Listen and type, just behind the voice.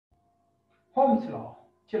Ohm's law.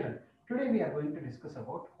 Children, today we are going to discuss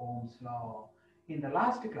about Ohm's law. In the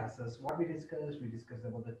last classes, what we discussed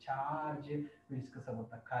about the charge, we discussed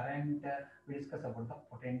about the current, we discussed about the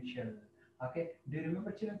potential. Okay, do you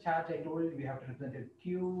remember children? Charge I told we have to represent it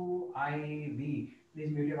Q, I, V. Please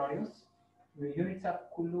mute your audios. The units are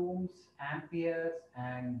coulombs, amperes,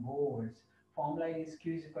 and volts. Formula is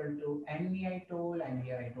Q is equal to Ne I told, and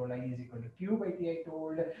here I told I is equal to Q by T I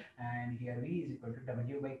told, and here V is equal to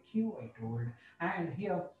W by Q I told, and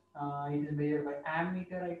here it is measured by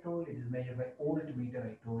ammeter I told, it is measured by voltmeter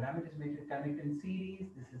I told. Ammeter is measured connect in series,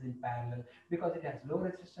 this is in parallel because it has low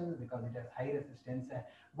resistance, because it has high resistance.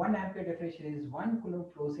 1 ampere definition is 1 coulomb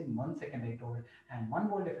flows in 1 second I told, and 1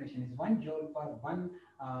 volt definition is 1 joule per 1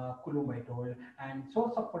 coulomb I told, and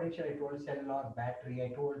source of potential I told, cell or battery I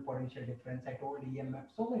told, potential difference I told, EMF,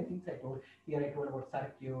 so many things I told. Here I told about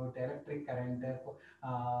circuit, electric current,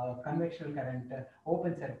 conventional current,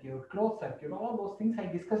 open circuit, closed circuit, all those things I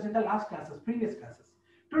discussed in the last classes, previous classes.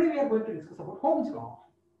 Today we are going to discuss about Ohm's law.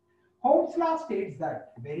 Ohm's law states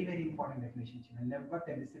that, very very important definition, children, never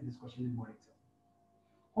tell this question in board exam.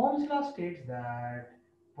 Ohm's law states that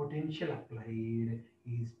potential applied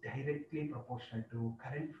is directly proportional to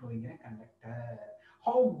current flowing in a conductor.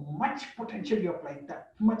 How much potential you apply,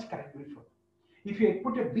 that much current will flow. If you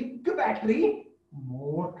put a big battery,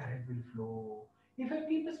 more current will flow. If I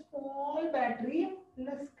keep a small battery,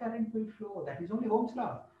 less current will flow. That is only Ohm's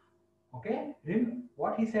law. Okay, remember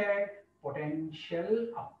what he said, potential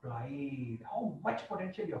applied. How much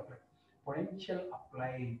potential you apply? Potential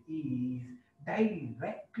applied is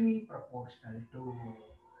directly proportional to,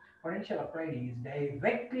 potential applied is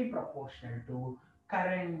directly proportional to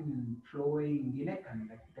current flowing in a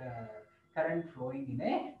conductor. Current flowing in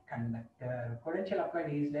a conductor. Potential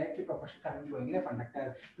applied is directly proportional to current flowing in a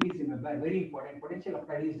conductor. Please remember, very important. Potential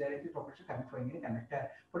applied is directly proportional to current flowing in a conductor.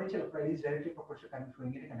 Potential applied is directly proportional to current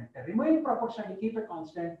flowing in a conductor. Remain proportional, keep a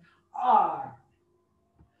constant R.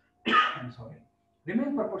 I'm sorry.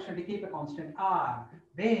 Remain proportional to keep a constant R,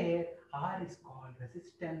 where R is called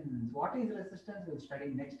resistance. What is resistance? We'll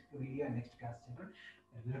study next video and next class,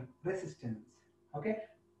 children. Resistance. Okay.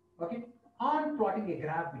 Okay. On plotting a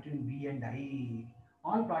graph between V and I,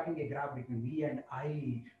 on plotting a graph between V and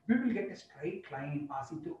I, we will get a straight line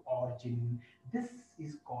passing through origin. This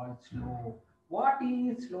is called slope. What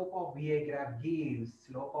is slope of VI graph gives?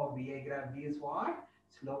 Slope of VI graph gives what?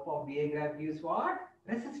 Slope of VI graph gives what?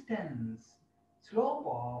 Resistance. Slope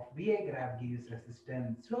of VI graph gives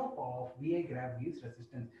resistance. Slope of VI graph gives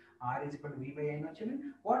resistance. R is equal to V by I, no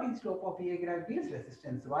children. What is slope of VI graph gives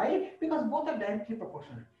resistance? Why? Because both are directly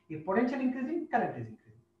proportional. If potential increasing, current is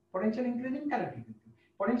increasing. Potential increasing, current is increasing.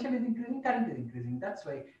 Potential is increasing, current is increasing. That's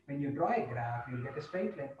why when you draw a graph, you will get a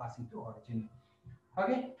straight line passing through origin.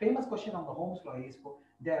 Okay, famous question on the Ohm's law is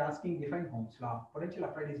they are asking define Ohm's law. Potential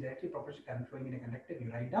applied is directly proportional to current flowing in a conductor.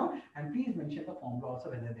 You write down and please mention the formula also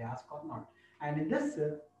whether they ask or not. And in this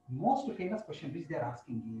most famous question which they are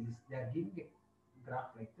asking is they are giving a graph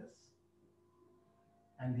like this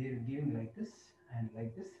and they are giving like this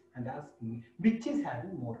and asking which is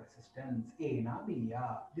having more resistance, A na B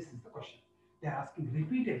ya. This is the question. They are asking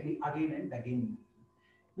repeatedly again and again.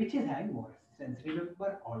 Which is having more resistance?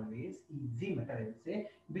 Remember always easy method I will say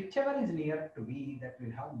whichever is near to V that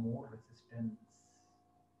will have more resistance.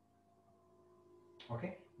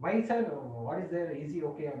 Okay, why sir? What is there easy?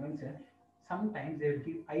 Okay, I mean sometimes they will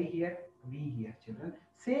give I here, V here, children.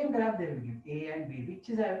 Same graph they will give A and B. Which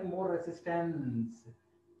is having more resistance?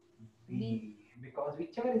 B. Because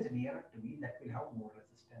whichever is nearer to V that will have more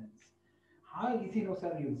resistance. How easy no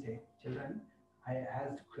sir, you will say, children.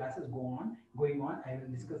 As classes going on, I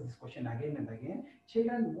will discuss this question again and again.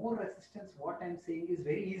 Children, more resistance, what I'm saying is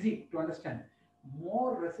very easy to understand.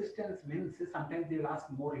 More resistance means sometimes they will ask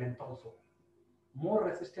more length also. More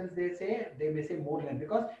resistance, they may say more length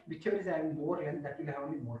because whichever is having more length, that will have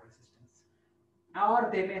only more resistance. Or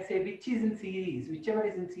they may say which is in series, whichever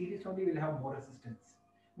is in series only will have more resistance.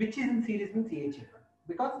 Which is in series means A children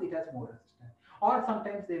because it has more resistance. Or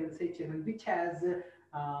sometimes they will say children which has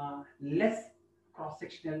less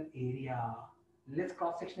cross-sectional area,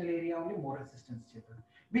 only more resistance children.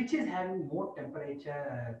 Which is having more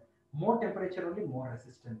temperature only more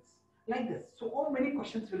resistance. Like this, so many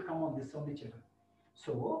questions will come on this only children.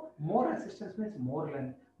 So more resistance means more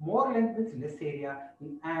length means less area,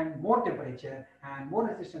 and more temperature, and more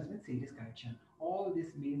resistance means series connection. All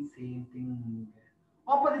this means same thing.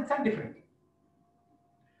 Opposites are different.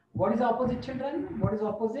 What is opposite children? What is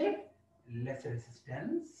opposite? Less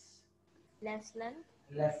resistance, less length,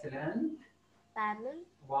 less length. parallel,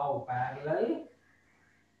 Wow, parallel.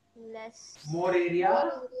 More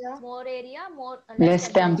area, Less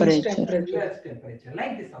temperature. less temperature.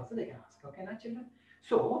 Like this also they can ask. Okay, na children?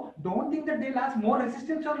 So don't think that they'll ask more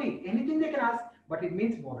resistance only. Anything they can ask, but it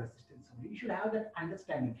means more resistance only. You should have that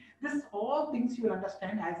understanding. This all things you will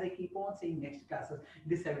understand as I keep on saying next classes.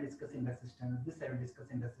 This I will discuss in resistance. This I will discuss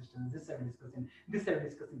in resistance. This I will discuss in this I will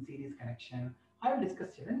discuss in series connection. I will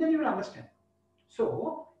discuss here, and then you will understand.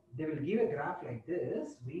 So they will give a graph like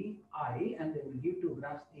this, V, I, and they will give two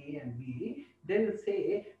graphs A and B. They will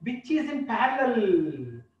say which is in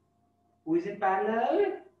parallel. Who is in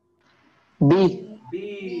parallel? B.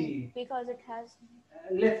 B. Because it has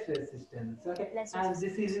Less resistance. Okay. less And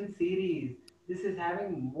this is in series. This is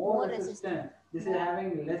having more resistance. This is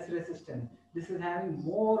having less resistance. This is having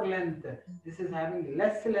more length. This is having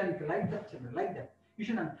less length. Like that, children. Like that. You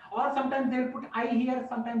should know. Or sometimes they will put I here,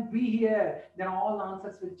 sometimes B here. Then all the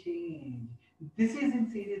answers will change. This is in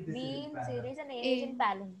series. This is B in in parallel. series and A is in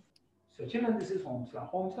parallel. So children, this is Ohm's law.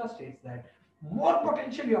 Ohm's law states that more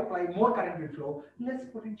potential you apply, more current will flow. Less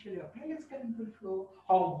potential you apply, less current will flow.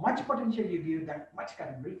 How much potential you give, that much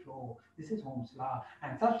current will flow. This is Ohm's law.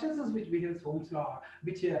 And substances which behave Ohm's law,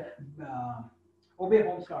 which obey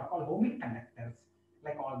Ohm's law, are called ohmic conductors,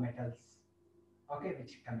 like all metals. Okay,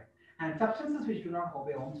 which conduct. And substances which do not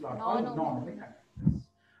obey Ohm's law are called non-ohmic conductors.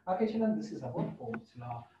 Okay, children, this is about Ohm's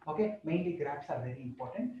law. Okay, mainly graphs are very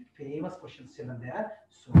important. Famous questions, children, there.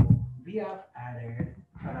 So we have added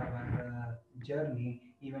for our journey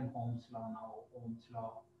even Ohm's law now. Ohm's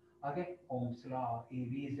law. Okay, Ohm's law.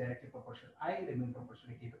 V is directly proportional. I remain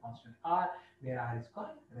proportional. Keep a constant R, where R is called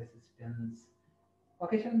resistance.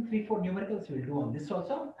 Okay, children, 3-4 numericals we'll do on this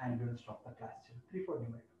also, and we will stop the class. Children. 3-4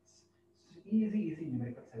 numericals. So easy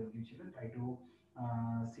numericals I will give children. Try to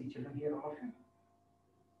see children here, all of you.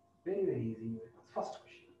 Very easy numericals. First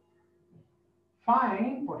question.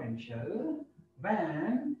 Find potential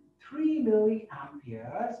when 3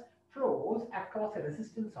 milliamperes flows across a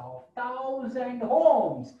resistance of 1000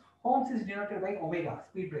 ohms. Ohms is denoted by omega,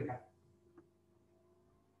 speed breaker.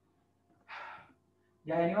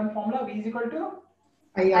 Yeah, anyone formula? V is equal to?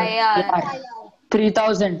 IR.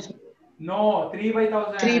 3000. No, 3 by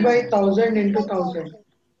 1000. 3 by 1000 into 1000.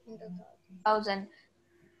 1000.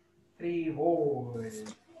 3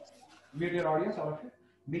 volts. Mute your audience, all of you.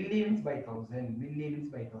 Milli means by 1000. Milli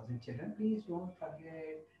means by 1000. Children, please don't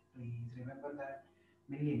forget. Please remember that.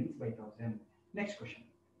 Milli means by 1000. Next question.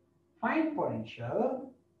 Find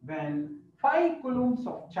potential when 5 coulombs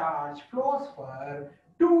of charge flows for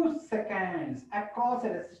 2 seconds across a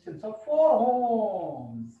resistance of 4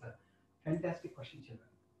 ohms. Fantastic question, children.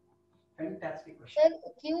 Fantastic question. Sir,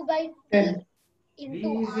 Q by T 10. into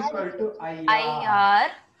V is R equal to IR.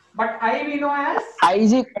 IR But I we know as I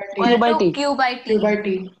is Q by T. Q by T. Q by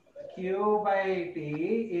T. Q by T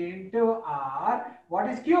into R. What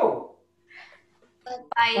is Q?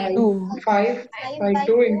 5 5 by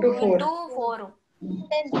 2 into 4. into 4.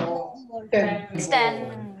 10 volts. 10. It's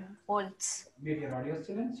 10 volts. Mute your audio,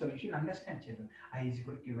 children. So you should understand, children. I is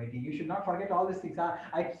equal to Q by T. You should not forget all these things.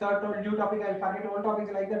 I start on new topic. I'll forget all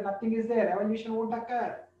topics like that. Nothing is there. Evolution won't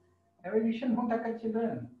occur. Evolution won't occur,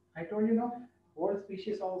 children. I told you, no. Old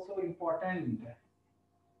species also important.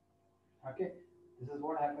 Okay. This is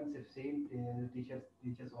what happens if same teachers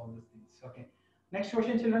teaches all these things. Okay. Next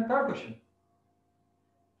question, children. Third question.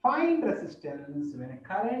 Find resistance when a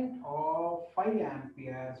current of 5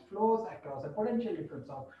 amperes flows across a potential difference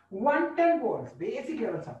of 110 volts. Basic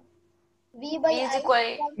level sum. V by V is I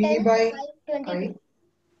equal V 10 by 22.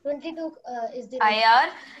 22 is the IR.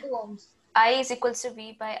 2 ohms. I is equals to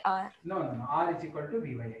V by R. No. R is equal to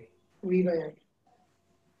V by I. V by I.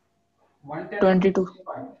 110. 22.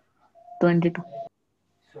 22.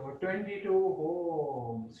 So 22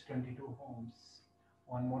 ohms. 22 ohms.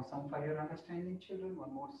 One more sum for your understanding, children.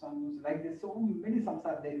 One more sums like this. So many sums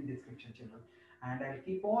are there in description, children. And I'll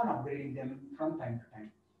keep on upgrading them from time to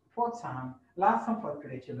time. Fourth sum, last sum for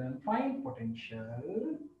today, children. Find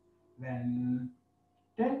potential when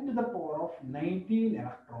 10 to the power of 19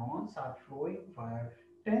 electrons are flowing for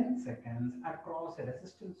 10 seconds across a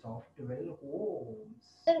resistance of 12 ohms.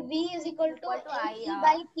 Sir, V is equal to I V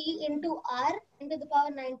by T into R into the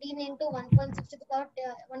power 19 into 1.6 to the power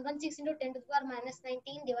 1.6 into 10 to the power minus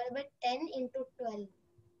 19 divided by 10 into 12.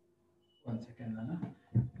 1 second, Nana.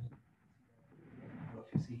 All of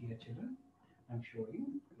you see here, children. I'm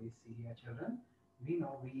showing. Please see here, children. We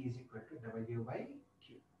know V is equal to W by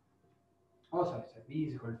Q. Oh, sorry. V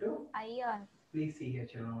is equal to IR. Please see here,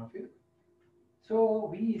 children, all of you. So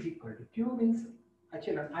V is equal to Q means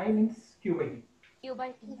children. I means Q by T. Q by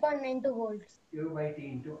T. 2.92 volts. Q by T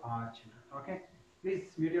into R, children. Okay.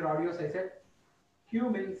 Please mute your audios. I said Q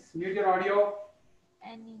means mute your audio.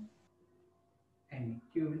 Any. N.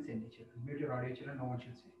 Q means NA children. Mute your audio children, no one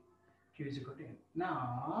should say. Q is equal to N.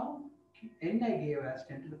 Now, N I gave us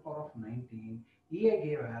 10 to the power of 19. E I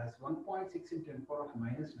gave us 1.6 into 10 to the power of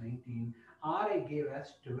minus 19. R I gave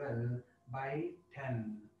us 12 by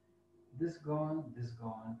 10. This gone,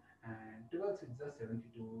 and 12 6 is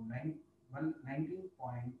 72.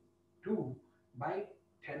 19.2 by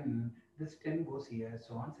 10. This 10 goes here,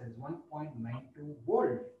 so answer is 1.92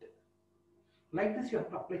 volt. Like this, you have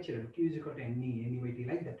to apply children. Q is equal to NE, NE by T,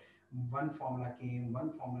 like that. One formula came,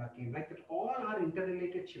 like that. All are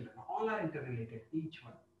interrelated, children. All are interrelated, each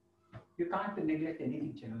one. You can't neglect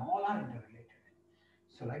anything, children. All are interrelated.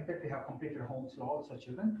 So like that, we have completed Ohm's law also,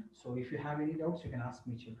 children. So if you have any doubts, you can ask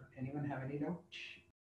me, children. Anyone have any doubt?